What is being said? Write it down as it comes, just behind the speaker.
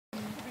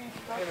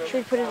Should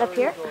we put it up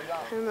here?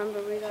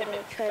 Remember, we gotta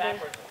try to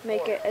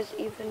make it as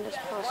even as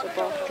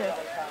possible,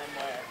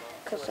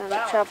 because then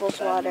it travels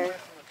water.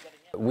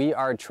 We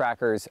are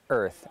Trackers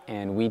Earth,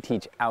 and we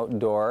teach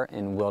outdoor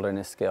and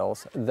wilderness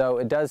skills, though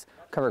it does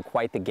cover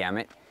quite the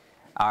gamut.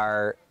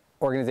 Our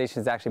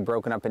organization is actually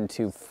broken up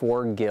into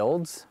 4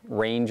 guilds: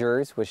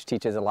 Rangers, which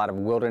teaches a lot of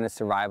wilderness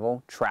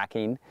survival,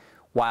 tracking;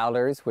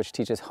 Wilders, which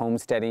teaches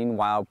homesteading,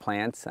 wild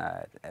plants,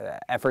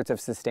 efforts of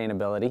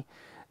sustainability;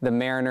 the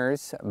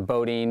Mariners,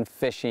 boating,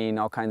 fishing,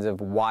 all kinds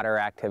of water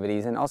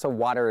activities, and also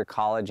water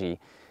ecology;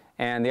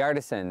 and the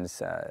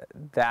Artisans,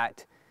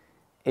 that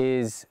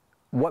is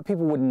what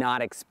people would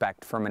not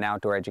expect from an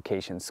outdoor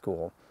education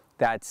school.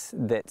 That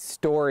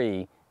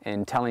story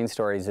and telling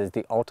stories is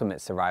the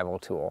ultimate survival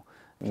tool.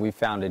 We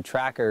founded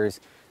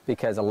Trackers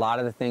because a lot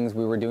of the things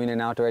we were doing in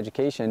outdoor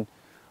education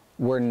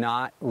were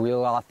not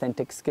real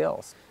authentic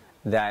skills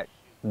that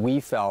we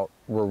felt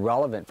were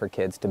relevant for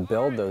kids to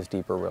build those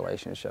deeper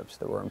relationships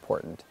that were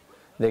important.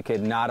 They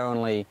could not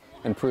only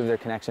improve their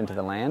connection to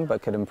the land,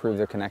 but could improve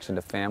their connection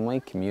to family,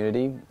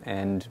 community,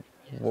 and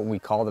what we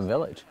call the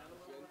village.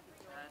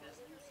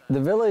 The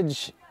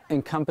village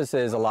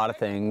encompasses a lot of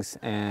things,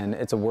 and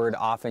it's a word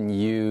often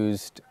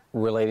used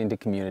relating to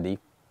community.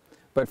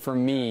 But for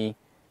me,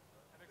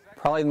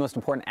 probably the most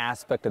important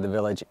aspect of the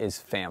village is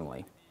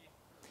family.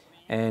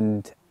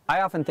 And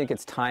I often think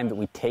it's time that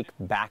we take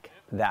back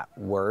that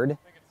word,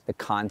 the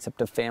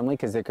concept of family,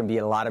 because there can be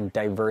a lot of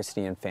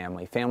diversity in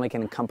family. Family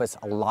can encompass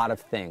a lot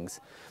of things,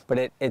 but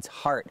at its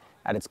heart,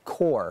 at its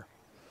core,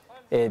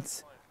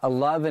 it's a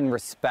love and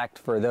respect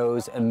for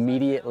those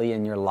immediately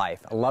in your life,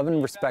 a love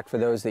and respect for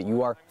those that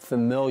you are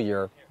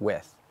familiar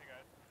with.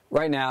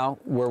 Right now,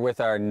 we're with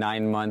our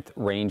 9-month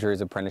Rangers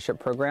Apprenticeship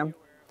Program.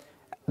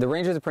 The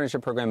Rangers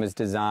Apprenticeship Program is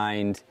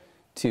designed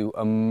to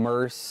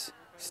immerse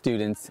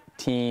students,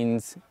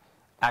 teens,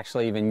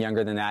 actually even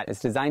younger than that.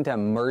 It's designed to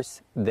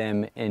immerse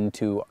them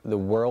into the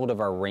world of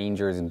our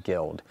Rangers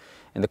Guild.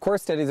 And the core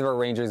studies of our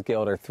Rangers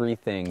Guild are 3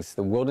 things: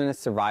 the wilderness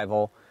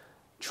survival,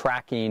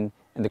 tracking,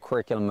 and the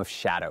curriculum of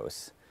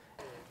shadows.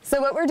 So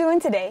what we're doing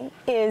today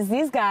is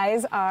these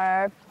guys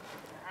are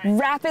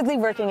rapidly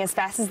working as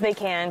fast as they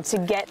can to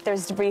get their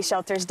debris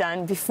shelters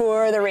done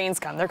before the rains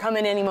come. They're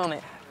coming any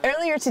moment.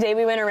 Earlier today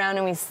we went around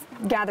and we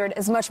gathered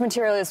as much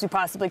material as we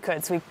possibly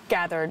could. So we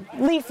gathered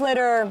leaf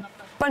litter, a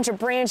bunch of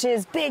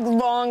branches, big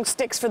long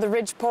sticks for the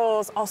ridge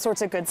poles, all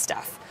sorts of good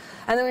stuff.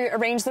 And then we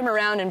arranged them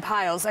around in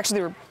piles. Actually,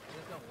 they were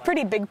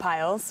pretty big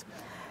piles.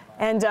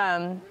 And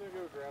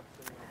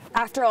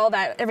after all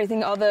that,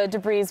 all the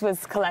debris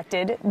was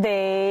collected,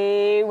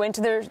 they went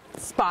to their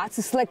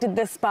spots, selected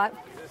this spot,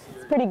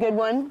 it's a pretty good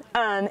one,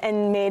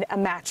 and made a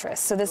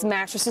mattress. So this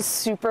mattress is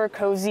super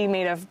cozy,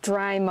 made of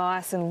dry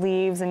moss and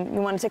leaves, and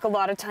you want to take a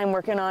lot of time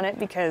working on it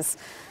because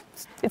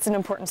it's an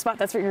important spot.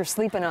 That's what you're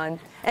sleeping on.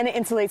 And it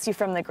insulates you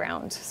from the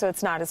ground, so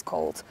it's not as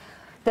cold.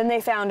 Then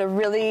they found a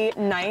really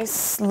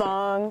nice,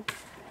 long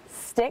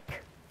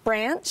stick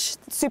branch,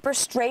 super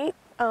straight,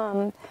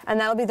 and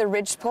that'll be the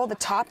ridge pole, the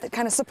top that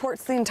kind of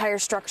supports the entire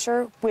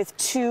structure, with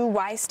 2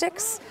 Y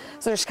sticks.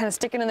 So they're just kind of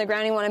sticking in the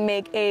ground. You want to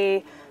make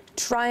a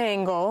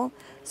triangle.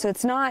 So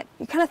it's not,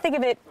 you kind of think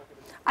of it,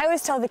 I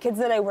always tell the kids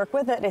that I work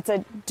with that it's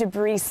a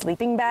debris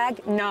sleeping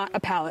bag, not a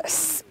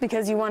palace,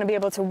 because you want to be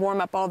able to warm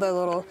up all the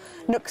little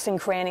nooks and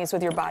crannies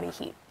with your body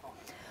heat.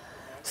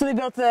 So they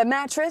built the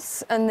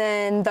mattress and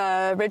then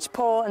the ridge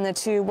pole and the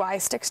 2 Y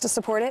sticks to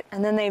support it.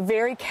 And then they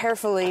very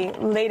carefully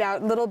laid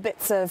out little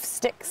bits of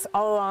sticks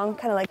all along,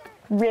 kind of like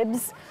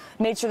ribs,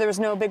 made sure there was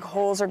no big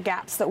holes or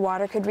gaps that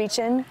water could reach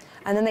in.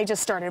 And then they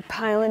just started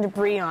piling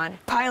debris on,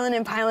 piling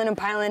and piling and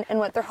piling. And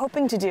what they're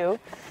hoping to do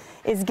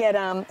is get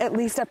at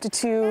least up to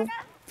 2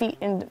 feet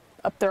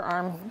up their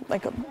arm,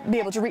 like be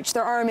able to reach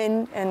their arm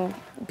in and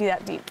be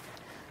that deep.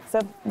 So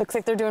looks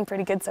like they're doing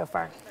pretty good so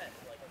far.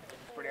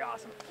 Pretty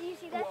awesome. Do you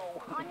see that?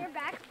 On your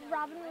back,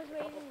 Robin was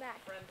waving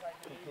back.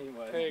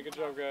 Hey, good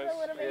job, guys. The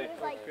little baby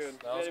was like, Good.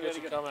 That was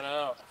good coming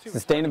out.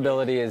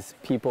 Sustainability is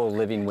people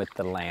living with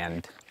the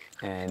land,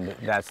 and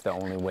that's the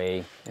only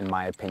way, in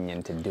my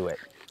opinion, to do it.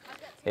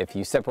 If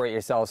you separate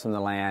yourselves from the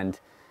land,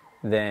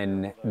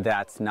 then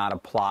that's not a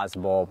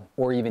plausible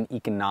or even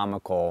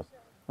economical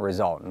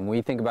result. And when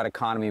we think about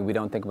economy, we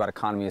don't think about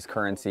economy as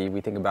currency.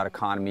 We think about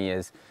economy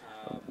as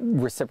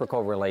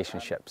reciprocal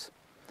relationships.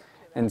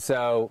 And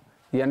so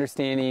the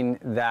understanding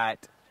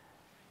that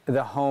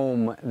the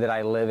home that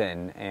I live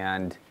in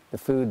and the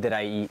food that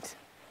I eat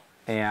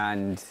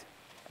and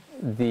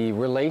the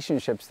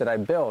relationships that I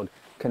build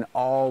can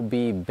all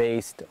be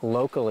based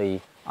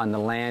locally on the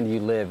land you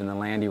live and the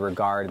land you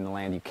regard and the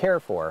land you care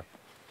for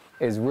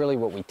is really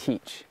what we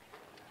teach.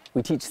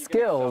 We teach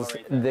skills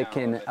that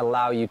can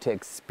allow you to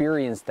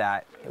experience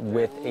that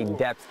with a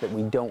depth that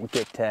we don't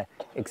get to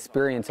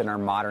experience in our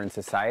modern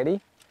society.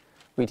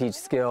 We teach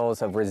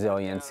skills of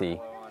resiliency,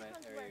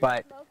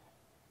 but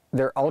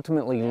they're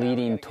ultimately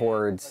leading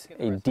towards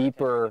a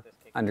deeper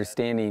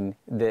understanding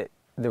that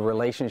the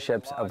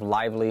relationships of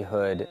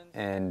livelihood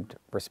and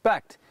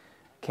respect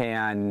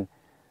can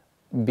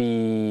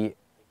be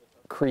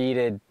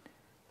created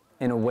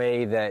in a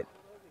way that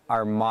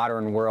our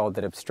modern world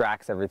that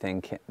abstracts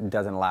everything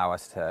doesn't allow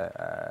us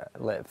to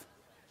live.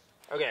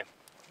 Okay,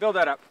 build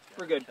that up.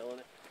 We're good.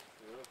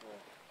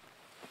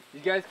 You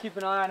guys keep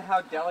an eye on how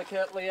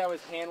delicately I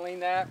was handling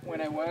that when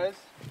I was.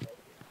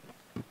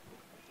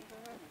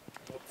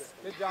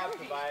 Good job,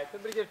 Tobias.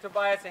 Somebody give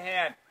Tobias a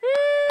hand.